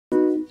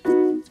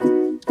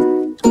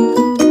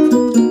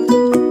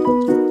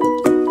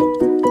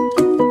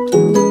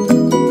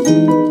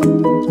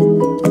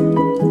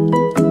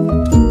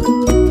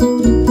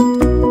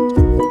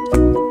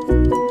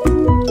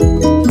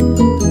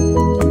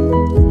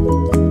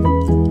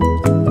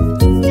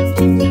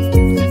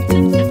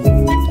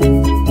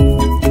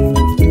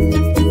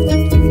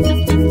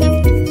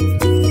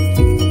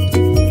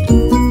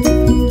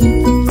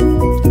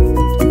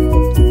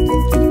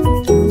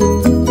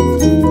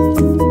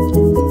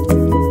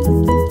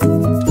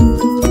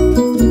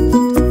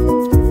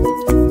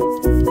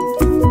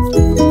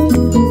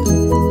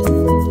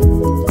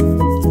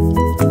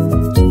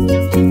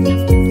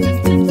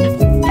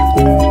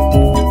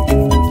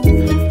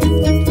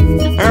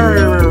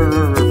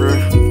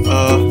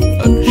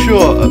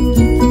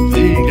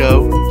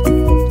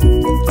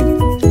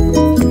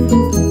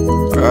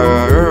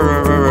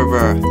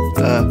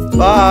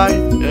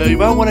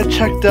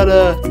check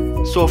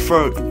that sore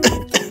throat.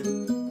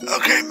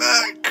 Okay,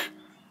 Mac.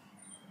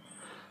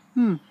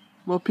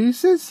 More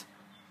pieces?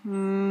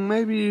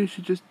 Maybe you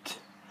should just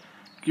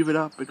give it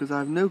up because I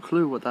have no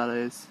clue what that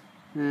is.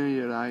 Yeah,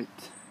 you're right.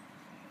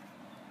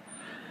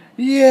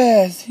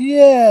 Yes,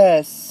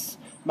 yes,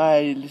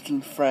 my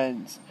little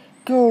friends.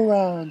 Go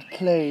around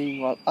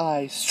playing while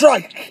I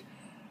strike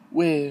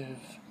with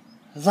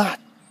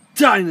that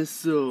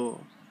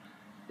dinosaur.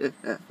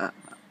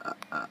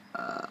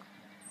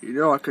 You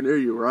know I can hear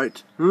you,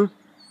 right? Huh?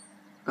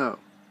 Oh.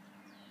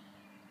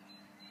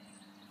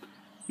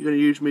 You gonna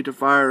use me to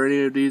fire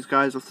any of these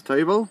guys off the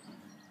table?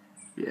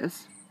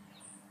 Yes.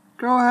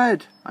 Go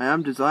ahead. I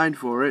am designed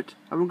for it.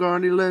 I haven't got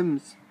any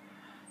limbs.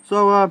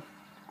 So,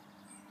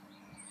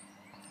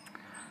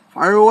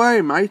 fire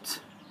away,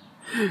 mate.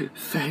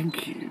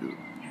 Thank you.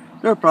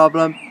 No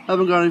problem.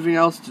 Haven't got anything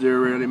else to do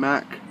really,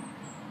 Mac.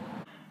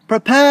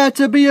 Prepare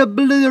to be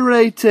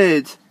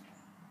obliterated.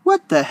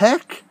 What the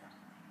heck?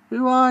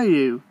 Who are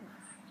you?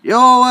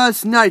 Your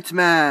worst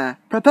nightmare.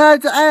 Prepare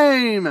to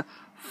aim.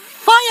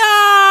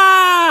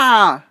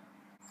 Fire!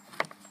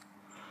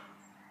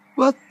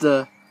 What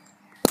the?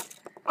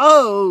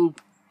 Oh!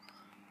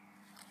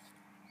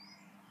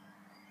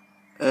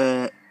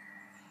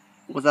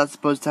 Was that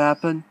supposed to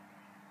happen?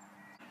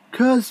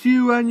 Curse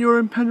you and your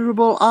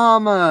impenetrable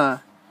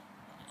armor!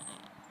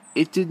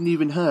 It didn't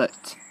even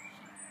hurt.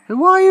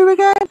 Who are you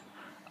again?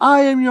 I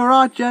am your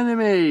arch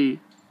enemy,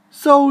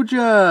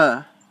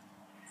 Soldier!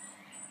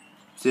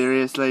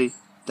 Seriously?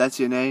 That's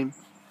your name?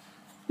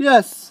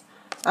 Yes,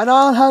 and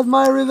I'll have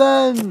my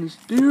revenge!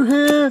 Do you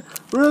hear?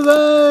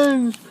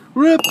 Revenge!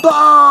 Rip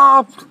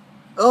up!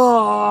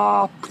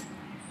 Oh!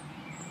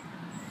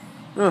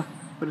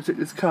 Better take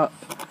this cup.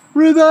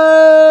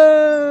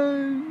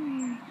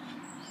 Revenge!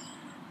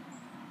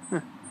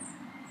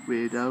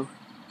 Weirdo.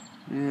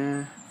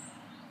 Yeah.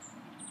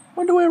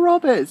 Wonder where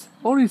Rob is.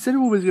 All he said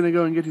was going to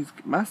go and get his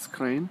mask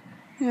clean.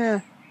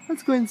 Yeah,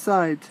 let's go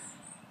inside.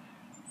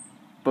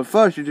 But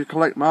first you just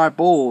collect my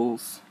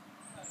balls.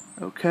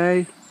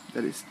 Okay,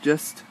 that is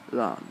just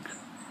long.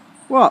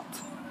 What?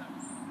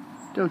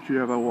 Don't you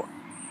ever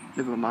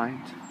never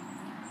mind.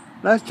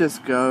 Let's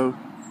just go.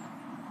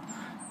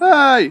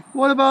 Hey,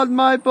 what about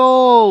my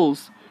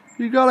balls?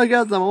 You gotta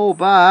get them all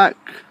back.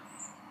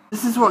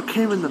 This is what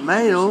came in the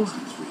mail.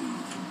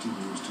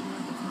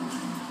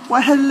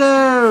 Why,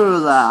 hello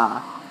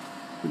there.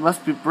 You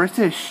must be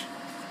British.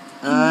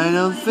 I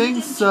don't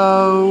think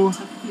so.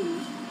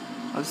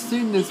 I've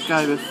seen this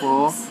guy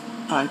before,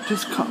 but I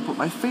just can't put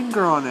my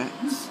finger on it.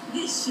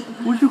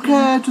 Would you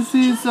care to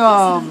see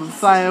some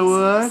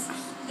fireworks?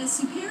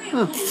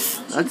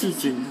 That doesn't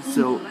seem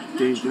so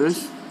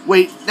dangerous.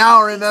 Wait,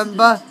 now I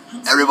remember.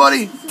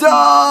 Everybody,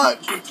 duck!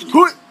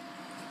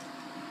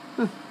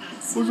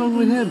 What's wrong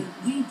with him?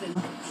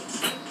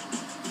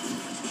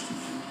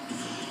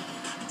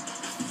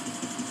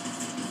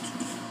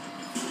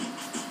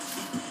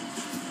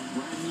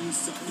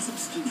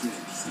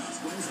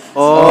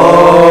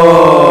 Oh!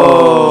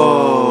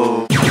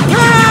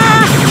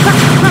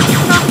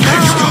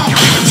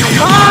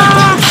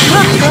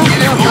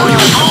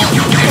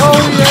 Oh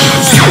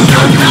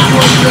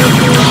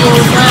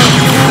yeah!